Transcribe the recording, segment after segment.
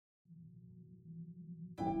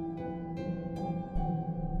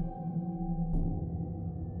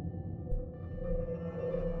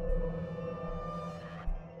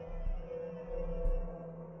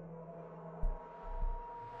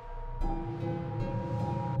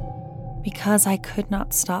Because I could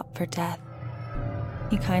not stop for death,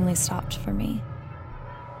 he kindly stopped for me.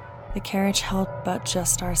 The carriage held but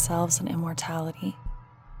just ourselves and immortality.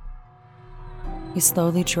 We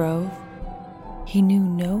slowly drove. He knew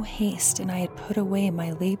no haste, and I had put away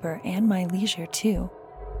my labor and my leisure too,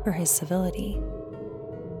 for his civility.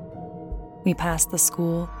 We passed the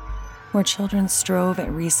school, where children strove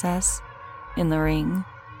at recess, in the ring.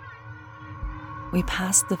 We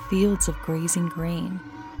passed the fields of grazing grain.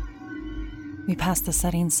 We passed the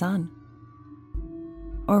setting sun.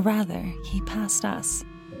 Or rather, he passed us.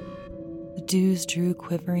 The dews drew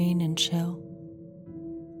quivering and chill.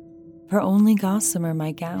 For only gossamer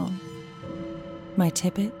my gown, my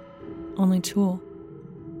tippet only tulle.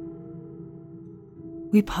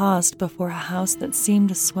 We paused before a house that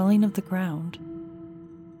seemed a swelling of the ground.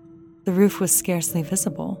 The roof was scarcely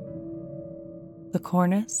visible, the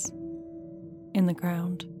cornice in the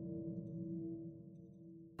ground.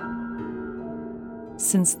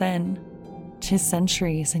 Since then, 'tis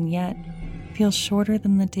centuries, and yet feels shorter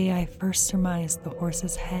than the day I first surmised the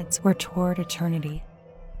horses' heads were toward eternity.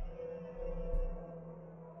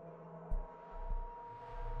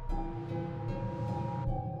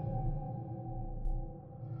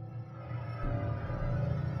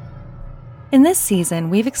 In this season,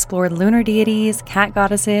 we've explored lunar deities, cat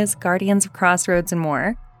goddesses, guardians of crossroads, and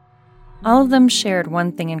more. All of them shared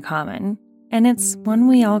one thing in common, and it's one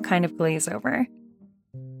we all kind of glaze over.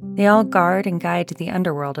 They all guard and guide the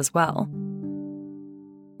underworld as well.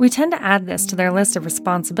 We tend to add this to their list of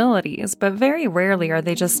responsibilities, but very rarely are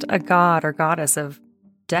they just a god or goddess of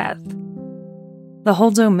death. The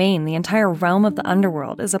whole domain, the entire realm of the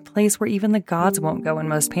underworld, is a place where even the gods won't go in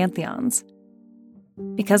most pantheons.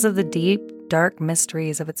 Because of the deep, dark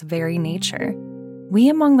mysteries of its very nature, we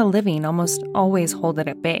among the living almost always hold it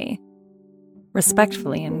at bay,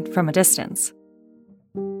 respectfully and from a distance.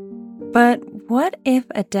 But what if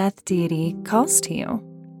a death deity calls to you?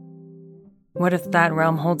 What if that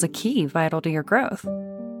realm holds a key vital to your growth?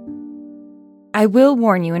 I will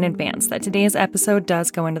warn you in advance that today's episode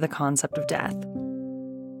does go into the concept of death.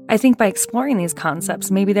 I think by exploring these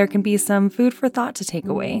concepts, maybe there can be some food for thought to take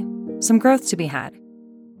away, some growth to be had.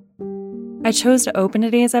 I chose to open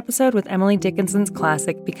today's episode with Emily Dickinson's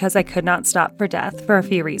classic Because I Could Not Stop for Death for a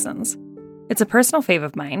few reasons. It's a personal fave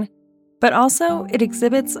of mine, but also it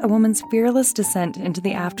exhibits a woman's fearless descent into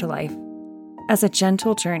the afterlife as a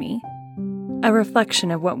gentle journey, a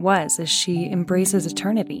reflection of what was as she embraces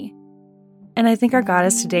eternity. And I think our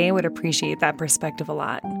goddess today would appreciate that perspective a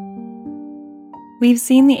lot. We've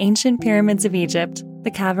seen the ancient pyramids of Egypt,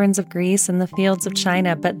 the caverns of Greece, and the fields of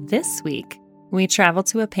China, but this week, we travel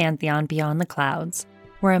to a pantheon beyond the clouds,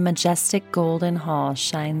 where a majestic golden hall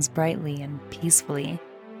shines brightly and peacefully.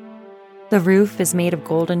 The roof is made of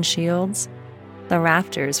golden shields, the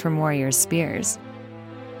rafters from warriors' spears.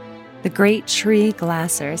 The great tree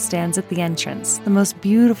Glasser stands at the entrance, the most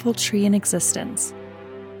beautiful tree in existence,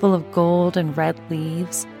 full of gold and red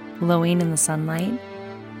leaves glowing in the sunlight.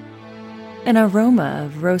 An aroma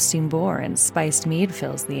of roasting boar and spiced mead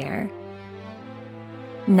fills the air.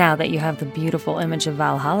 Now that you have the beautiful image of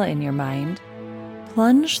Valhalla in your mind,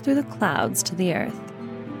 plunge through the clouds to the earth.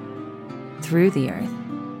 Through the earth.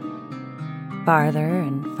 Farther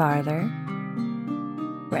and farther,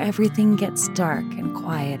 where everything gets dark and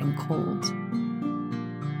quiet and cold.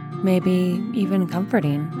 Maybe even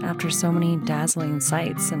comforting after so many dazzling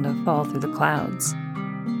sights and a fall through the clouds.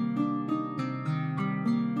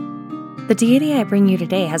 The deity I bring you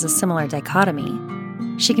today has a similar dichotomy.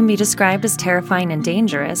 She can be described as terrifying and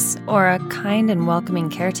dangerous, or a kind and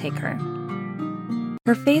welcoming caretaker.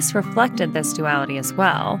 Her face reflected this duality as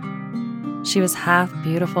well. She was half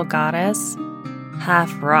beautiful goddess,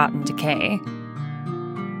 half rot and decay.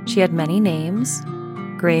 She had many names: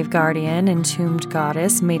 grave guardian, entombed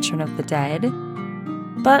goddess, matron of the dead.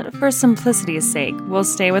 But for simplicity's sake, we'll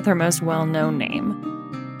stay with her most well-known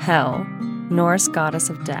name, Hel, Norse goddess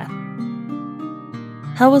of death.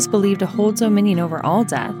 Hel was believed to hold dominion over all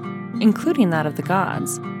death, including that of the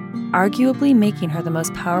gods, arguably making her the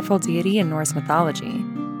most powerful deity in Norse mythology.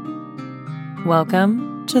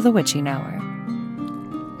 Welcome to the Witching Hour.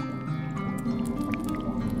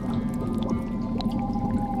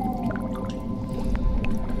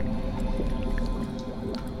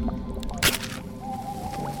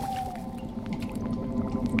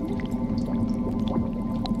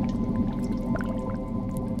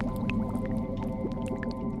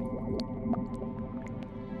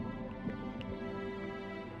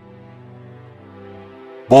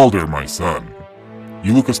 Baldur, my son,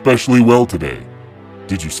 you look especially well today.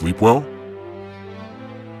 Did you sleep well?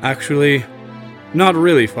 Actually, not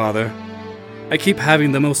really, Father. I keep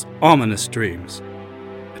having the most ominous dreams.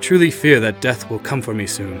 I truly fear that death will come for me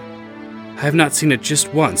soon. I have not seen it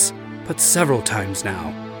just once, but several times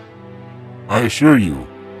now. I assure you,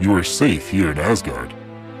 you are safe here in Asgard.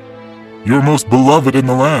 You are most beloved in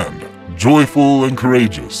the land, joyful and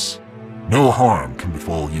courageous. No harm can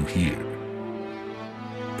befall you here.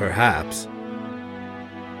 Perhaps.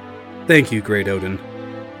 Thank you, great Odin.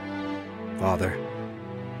 Father.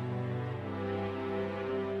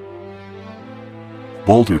 If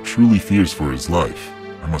Baldur truly fears for his life,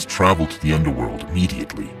 I must travel to the underworld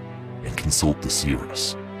immediately and consult the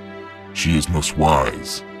seeress. She is most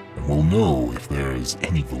wise and will know if there is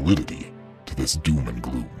any validity to this doom and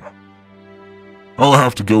gloom. I'll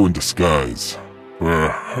have to go in disguise for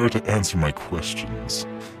her to answer my questions.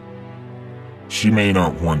 She may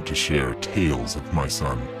not want to share tales of my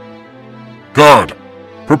son. Guard!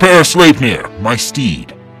 Prepare Sleipnir, my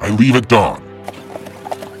steed. I leave at dawn.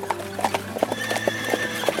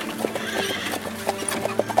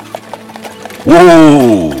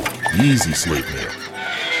 Whoa! Easy, Sleipnir.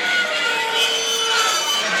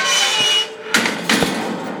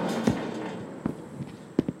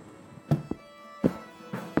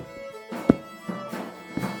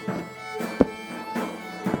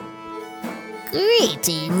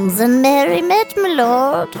 Greetings and merry met, my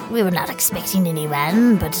lord. We were not expecting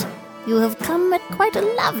anyone, but you have come at quite a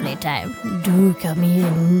lovely time. Do come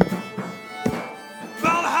in.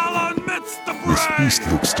 Valhalla amidst the This fray!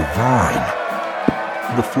 feast looks divine.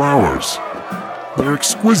 The flowers, they're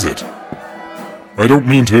exquisite. I don't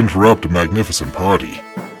mean to interrupt a magnificent party,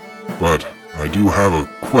 but I do have a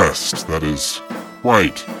quest that is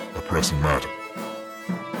quite a pressing matter.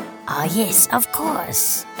 Oh, yes, of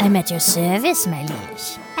course. I'm at your service, my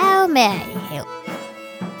liege. How may I help?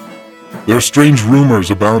 There are strange rumors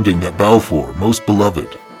abounding that Balfour, most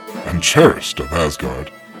beloved and cherished of Asgard,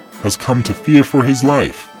 has come to fear for his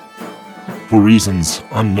life. For reasons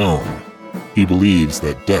unknown, he believes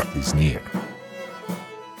that death is near.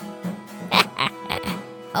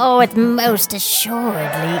 Oh, it most assuredly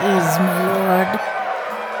is, my lord.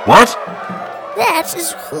 What? That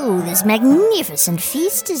is who this magnificent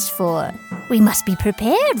feast is for. We must be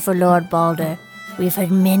prepared for Lord Baldur. We've heard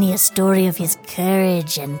many a story of his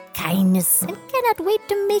courage and kindness, and cannot wait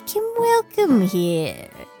to make him welcome here.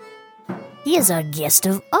 He is our guest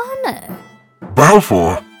of honor.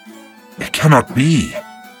 Balfour? It cannot be.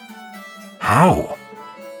 How?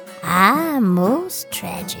 Ah, most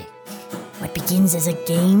tragic. What begins as a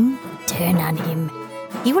game will turn on him.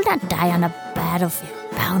 He will not die on a battlefield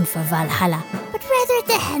bound for Valhalla, but rather at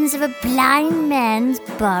the hands of a blind man's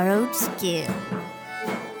borrowed skill.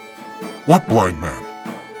 What blind man?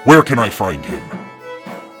 Where can I find him?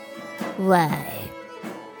 Why,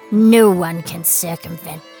 no one can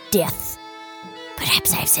circumvent death.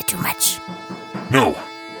 Perhaps I've said too much. No,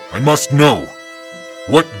 I must know.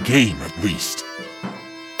 What game, at least?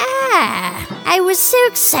 Ah, I was so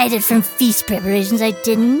excited from feast preparations I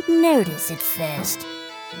didn't notice at first.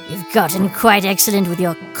 You've gotten quite excellent with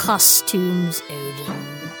your costumes, Odin.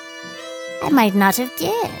 I might not have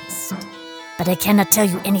guessed, but I cannot tell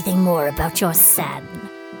you anything more about your son.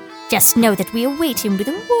 Just know that we await him with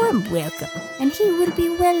a warm welcome, and he will be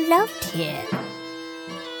well loved here.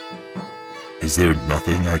 Is there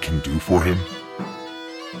nothing I can do for him?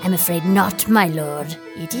 I'm afraid not, my lord.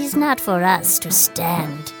 It is not for us to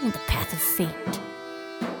stand in the path of fate.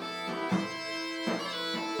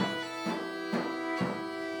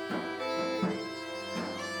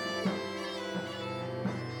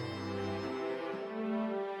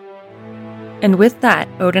 And with that,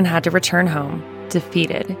 Odin had to return home,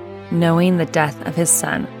 defeated, knowing the death of his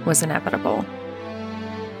son was inevitable.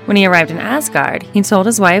 When he arrived in Asgard, he told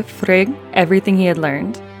his wife, Frigg, everything he had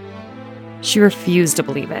learned. She refused to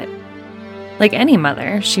believe it. Like any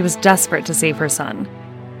mother, she was desperate to save her son.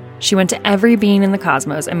 She went to every being in the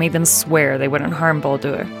cosmos and made them swear they wouldn't harm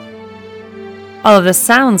Baldur. All of this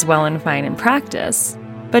sounds well and fine in practice,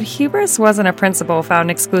 but hubris wasn't a principle found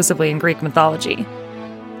exclusively in Greek mythology.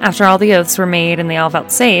 After all the oaths were made and they all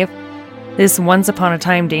felt safe, this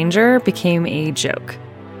once-upon-a-time danger became a joke.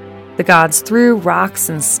 The gods threw rocks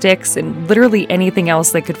and sticks and literally anything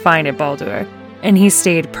else they could find at Baldur, and he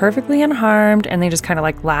stayed perfectly unharmed, and they just kind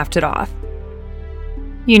of laughed it off.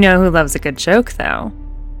 You know who loves a good joke, though?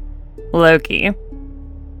 Loki.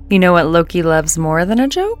 You know what Loki loves more than a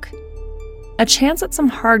joke? A chance at some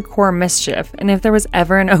hardcore mischief, and if there was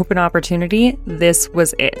ever an open opportunity, this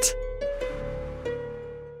was it.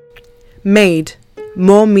 Maid,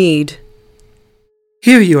 more mead.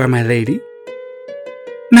 Here you are, my lady.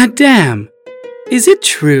 Madame, is it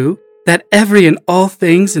true that every and all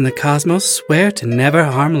things in the cosmos swear to never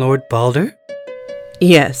harm Lord Baldur?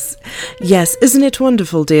 Yes, isn't it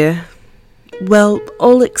wonderful, dear? Well,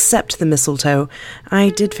 all except the mistletoe. I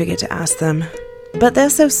did forget to ask them. But they're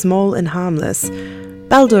so small and harmless.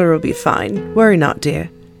 Baldur will be fine. Worry not, dear.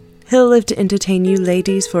 He'll live to entertain you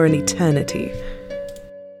ladies for an eternity.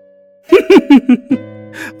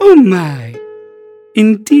 Oh my,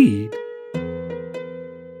 indeed.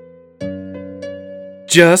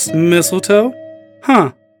 Just mistletoe?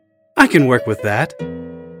 Huh, I can work with that.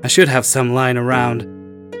 I should have some lying around.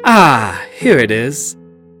 Ah, here it is.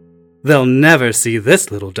 They'll never see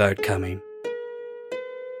this little dart coming.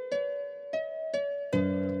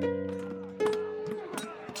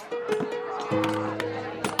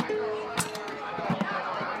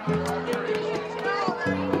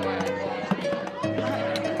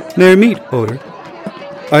 Merry meet, Hoder.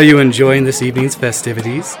 Are you enjoying this evening's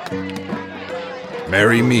festivities?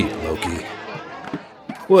 Merry meet, Loki.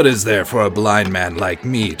 What is there for a blind man like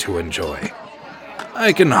me to enjoy?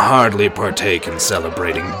 I can hardly partake in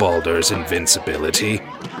celebrating Baldur's invincibility.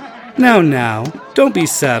 Now, don't be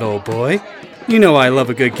sad, old boy. You know I love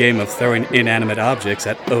a good game of throwing inanimate objects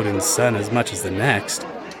at Odin's son as much as the next.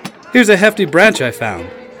 Here's a hefty branch I found.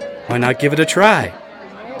 Why not give it a try?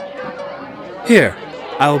 Here,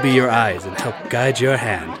 I'll be your eyes and help guide your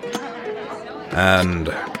hand. And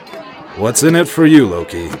what's in it for you,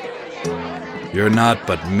 Loki? You're not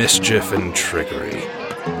but mischief and trickery.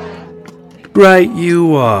 Right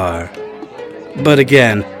you are. But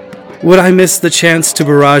again, would I miss the chance to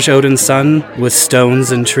barrage Odin's son with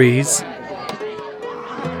stones and trees?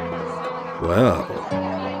 Well,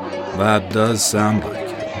 that does sound like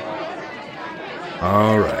it.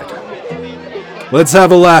 All right. Let's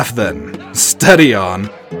have a laugh then. Steady on.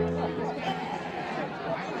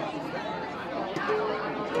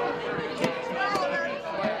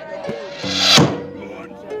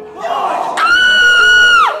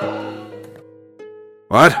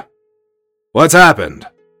 What? What's happened?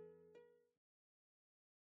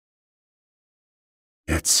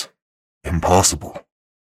 It's impossible.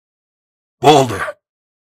 Baldur,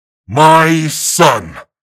 my son,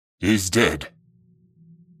 is dead.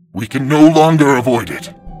 We can no longer avoid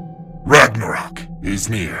it. Ragnarok is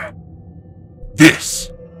near. This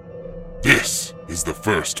is the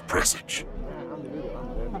first presage.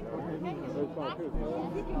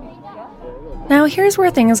 Now here's where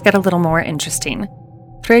things get a little more interesting.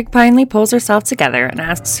 Frigg finally pulls herself together and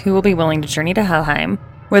asks who will be willing to journey to Helheim,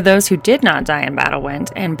 where those who did not die in battle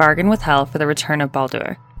went, and bargain with Hel for the return of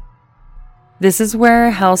Baldur. This is where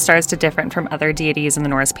Hel starts to differ from other deities in the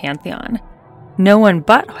Norse pantheon. No one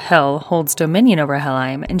but Hel holds dominion over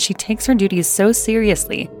Helheim, and she takes her duties so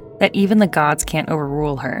seriously that even the gods can't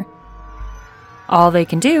overrule her. All they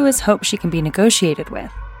can do is hope she can be negotiated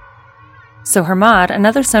with. So Hermod,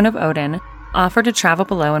 another son of Odin, offered to travel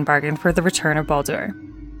below and bargain for the return of Baldur.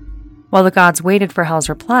 While the gods waited for Hel's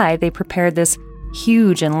reply, they prepared this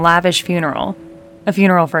huge and lavish funeral, a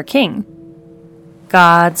funeral for a king.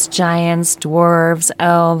 Gods, giants, dwarves,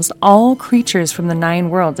 elves, all creatures from the 9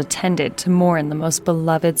 worlds attended to mourn the most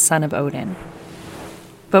beloved son of Odin.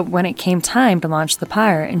 But when it came time to launch the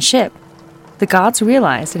pyre and ship, the gods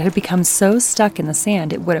realized it had become so stuck in the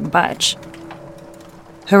sand it wouldn't budge.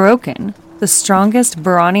 Hirokin, the strongest,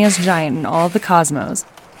 brawniest giant in all of the cosmos,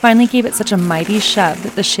 finally gave it such a mighty shove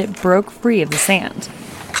that the ship broke free of the sand.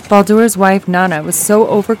 Baldur's wife Nanna was so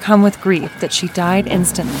overcome with grief that she died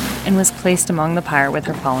instantly and was placed among the pyre with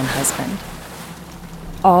her fallen husband.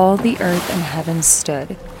 All the earth and heaven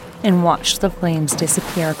stood and watched the flames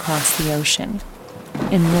disappear across the ocean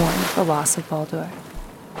and mourned the loss of Baldur.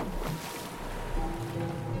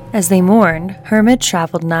 As they mourned, Hermod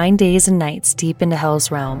traveled 9 days and nights deep into Hel's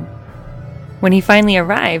realm. When he finally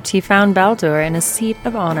arrived, he found Baldur in a seat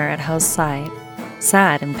of honor at Hel's side,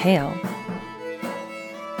 sad and pale.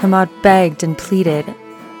 Hermod begged and pleaded,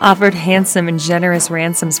 offered handsome and generous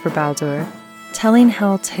ransoms for Baldur, telling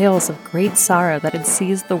Hel tales of great sorrow that had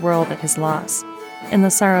seized the world at his loss, and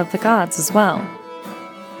the sorrow of the gods as well.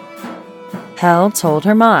 Hel told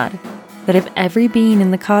Hermod that if every being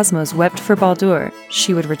in the cosmos wept for Baldur,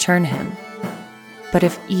 she would return him. But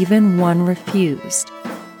if even one refused,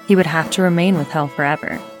 he would have to remain with Hel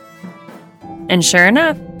forever. And sure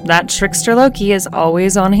enough, that trickster Loki is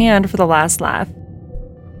always on hand for the last laugh.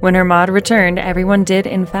 When Hermod returned, everyone did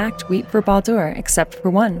in fact weep for Baldur except for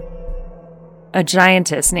one. A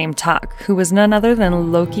giantess named Tak, who was none other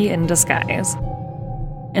than Loki in disguise.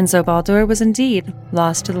 And so Baldur was indeed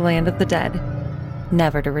lost to the land of the dead,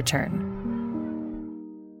 never to return.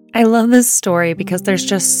 I love this story because there's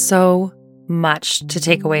just so much to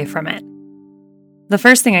take away from it. The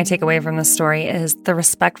first thing I take away from this story is the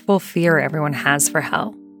respectful fear everyone has for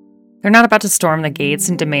hell. They're not about to storm the gates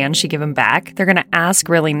and demand she give him back. They're going to ask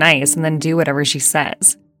really nice and then do whatever she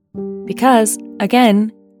says. Because,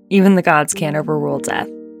 again, even the gods can't overrule death.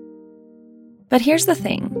 But here's the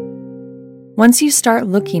thing. Once you start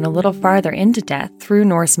looking a little farther into death through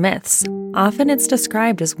Norse myths, often it's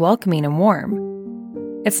described as welcoming and warm.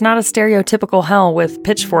 It's not a stereotypical hell with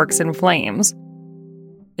pitchforks and flames.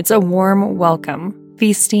 It's a warm welcome,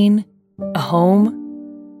 feasting, a home.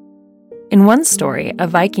 In one story, a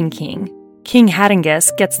Viking king, King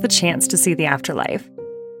Haddingis, gets the chance to see the afterlife.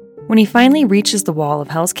 When he finally reaches the wall of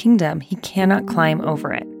Hell's kingdom, he cannot climb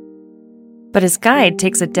over it. But his guide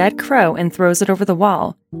takes a dead crow and throws it over the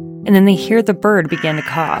wall, and then they hear the bird begin to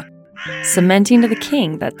caw, cementing to the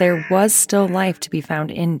king that there was still life to be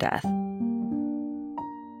found in death.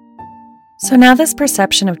 So now this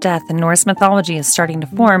perception of death in Norse mythology is starting to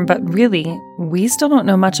form, but really, we still don't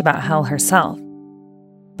know much about Hel herself.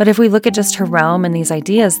 But if we look at just her realm and these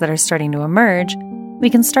ideas that are starting to emerge, we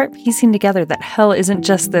can start piecing together that Hel isn't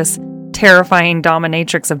just this terrifying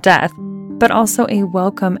dominatrix of death, but also a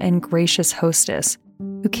welcome and gracious hostess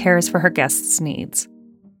who cares for her guests' needs.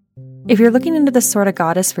 If you're looking into this sort of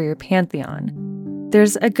goddess for your pantheon,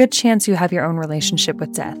 there's a good chance you have your own relationship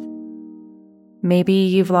with death. Maybe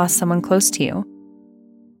you've lost someone close to you.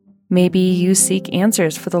 Maybe you seek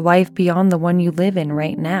answers for the life beyond the one you live in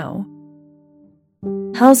right now.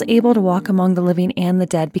 Hel's able to walk among the living and the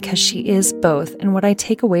dead because she is both, and what I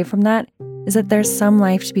take away from that is that there's some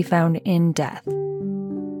life to be found in death.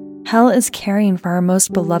 Hel is caring for our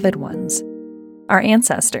most beloved ones, our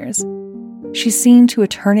ancestors. She's seen to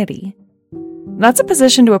eternity. That's a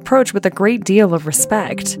position to approach with a great deal of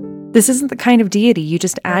respect. This isn't the kind of deity you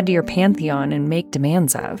just add to your pantheon and make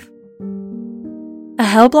demands of. A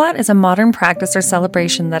Helblot is a modern practice or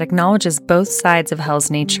celebration that acknowledges both sides of Hel's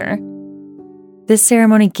nature. This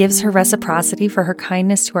ceremony gives her reciprocity for her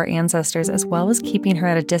kindness to our ancestors as well as keeping her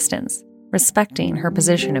at a distance, respecting her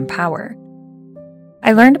position and power.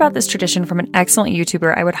 I learned about this tradition from an excellent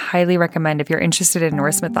YouTuber I would highly recommend if you're interested in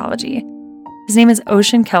Norse mythology. His name is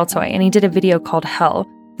Ocean Keltoy, and he did a video called Hel,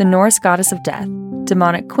 the Norse goddess of death,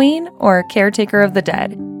 demonic queen, or caretaker of the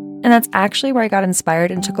dead. And that's actually where I got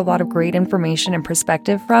inspired and took a lot of great information and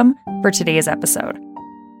perspective from for today's episode.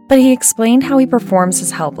 But he explained how he performs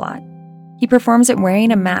his Helblot. He performs it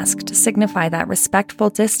wearing a mask to signify that respectful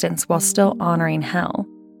distance while still honoring Hel.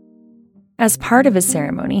 As part of his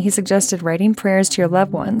ceremony, he suggested writing prayers to your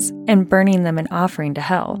loved ones and burning them in offering to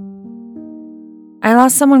Hel. I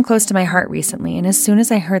lost someone close to my heart recently, and as soon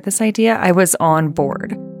as I heard this idea, I was on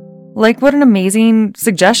board. Like, what an amazing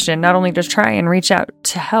suggestion, not only to try and reach out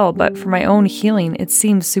to Hel, but for my own healing, it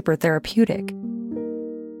seems super therapeutic.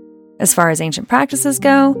 As far as ancient practices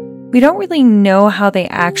go, we don't really know how they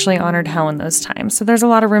actually honored Hel in those times, so there's a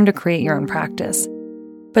lot of room to create your own practice.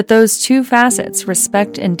 But those two facets,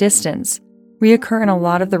 respect and distance, reoccur in a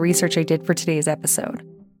lot of the research I did for today's episode.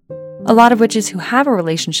 A lot of witches who have a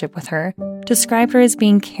relationship with her described her as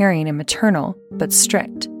being caring and maternal, but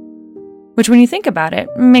strict. Which, when you think about it,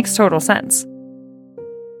 makes total sense.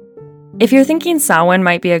 If you're thinking Samhain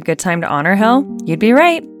might be a good time to honor Hel, you'd be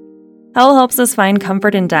right. Hel helps us find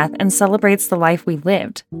comfort in death and celebrates the life we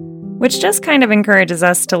lived, which just kind of encourages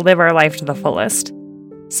us to live our life to the fullest.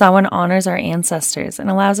 Samhain honors our ancestors and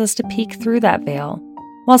allows us to peek through that veil,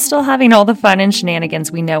 while still having all the fun and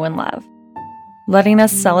shenanigans we know and love, letting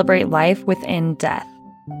us celebrate life within death.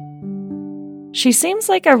 She seems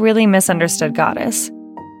like a really misunderstood goddess.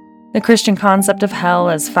 The Christian concept of hell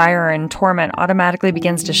as fire and torment automatically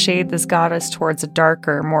begins to shade this goddess towards a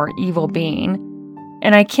darker, more evil being,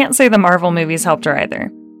 and I can't say the Marvel movies helped her either.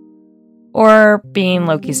 Or being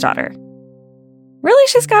Loki's daughter. Really,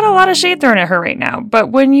 she's got a lot of shade thrown at her right now, but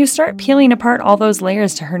when you start peeling apart all those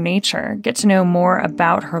layers to her nature, get to know more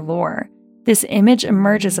about her lore, this image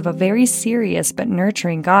emerges of a very serious but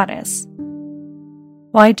nurturing goddess.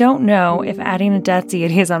 While I don't know if adding a death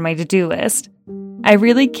deity is on my to-do list, I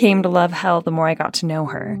really came to love Hel the more I got to know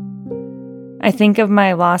her. I think of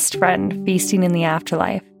my lost friend feasting in the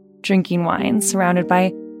afterlife, drinking wine, surrounded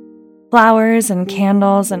by flowers and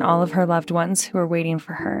candles and all of her loved ones who are waiting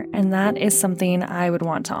for her, and that is something I would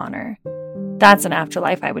want to honor. That's an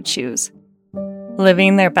afterlife I would choose.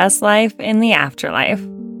 Living their best life in the afterlife.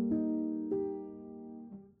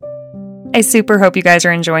 I super hope you guys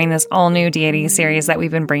are enjoying this all-new deity series that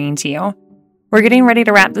we've been bringing to you. We're getting ready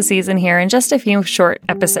to wrap the season here in just a few short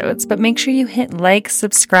episodes, but make sure you hit like,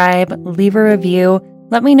 subscribe, leave a review.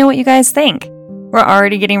 Let me know what you guys think. We're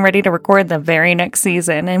already getting ready to record the very next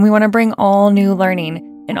season, and we want to bring all new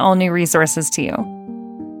learning and all new resources to you.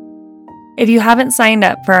 If you haven't signed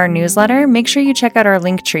up for our newsletter, make sure you check out our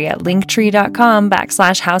Linktree at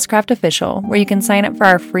linktree.com/housecraftofficial, where you can sign up for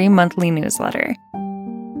our free monthly newsletter.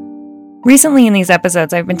 Recently in these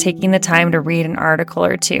episodes, I've been taking the time to read an article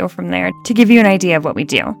or two from there to give you an idea of what we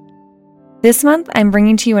do. This month, I'm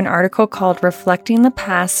bringing to you an article called Reflecting the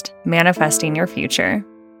Past, Manifesting Your Future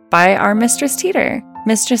by our Mistress Teeter,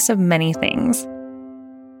 mistress of many things.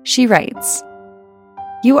 She writes,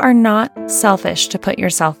 "You are not selfish to put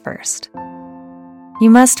yourself first. You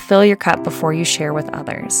must fill your cup before you share with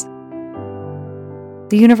others.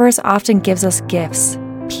 The universe often gives us gifts,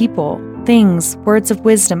 people, things, words of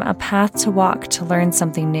wisdom, a path to walk to learn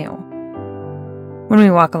something new. When we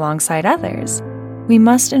walk alongside others, we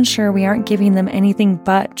must ensure we aren't giving them anything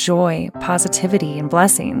but joy, positivity, and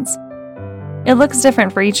blessings. It looks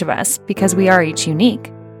different for each of us because we are each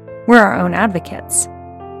unique. We're our own advocates.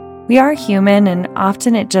 We are human, and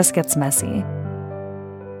often it just gets messy.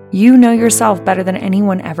 You know yourself better than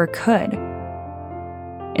anyone ever could.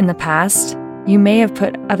 In the past, you may have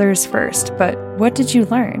put others first, but what did you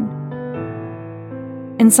learn?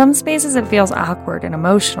 In some spaces, it feels awkward and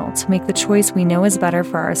emotional to make the choice we know is better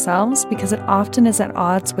for ourselves because it often is at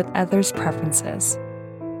odds with others' preferences.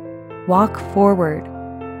 Walk forward,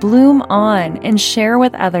 bloom on, and share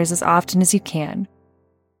with others as often as you can.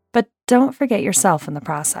 But don't forget yourself in the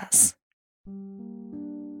process."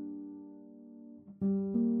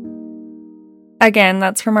 Again,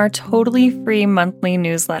 that's from our totally free monthly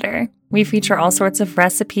newsletter. We feature all sorts of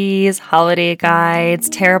recipes, holiday guides,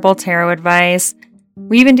 terrible tarot advice.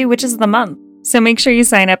 We even do Witches of the Month, so make sure you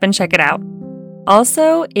sign up and check it out.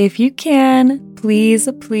 Also, if you can, please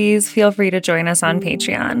feel free to join us on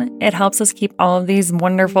Patreon. It helps us keep all of these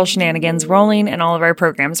wonderful shenanigans rolling and all of our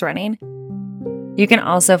programs running. You can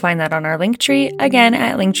also find that on our Linktree, again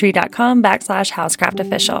at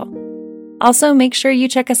linktree.com/housecraftofficial. Also, make sure you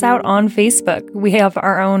check us out on Facebook. We have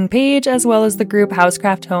our own page as well as the group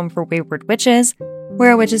Housecraft Home for Wayward Witches,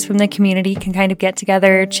 where witches from the community can kind of get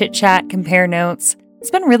together, chit-chat, compare notes. It's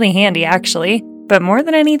been really handy, actually. But more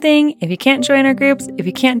than anything, if you can't join our groups, if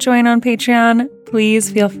you can't join on Patreon, please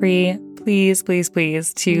feel free, please,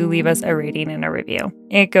 to leave us a rating and a review.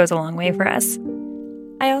 It goes a long way for us.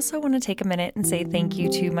 I also want to take a minute and say thank you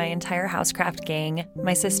to my entire Housecraft gang,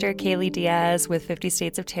 my sister Kaylee Diaz with 50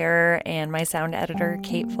 States of Terror, and my sound editor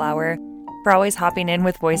Kate Flower for always hopping in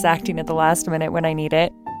with voice acting at the last minute when I need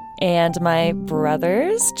it, and my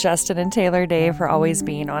brothers, Justin and Taylor Day, for always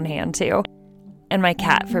being on hand too, and my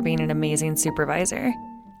cat for being an amazing supervisor.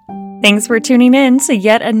 Thanks for tuning in to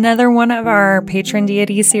yet another one of our Patron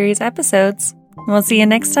Deity series episodes. We'll see you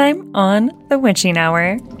next time on The Witching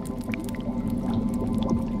Hour.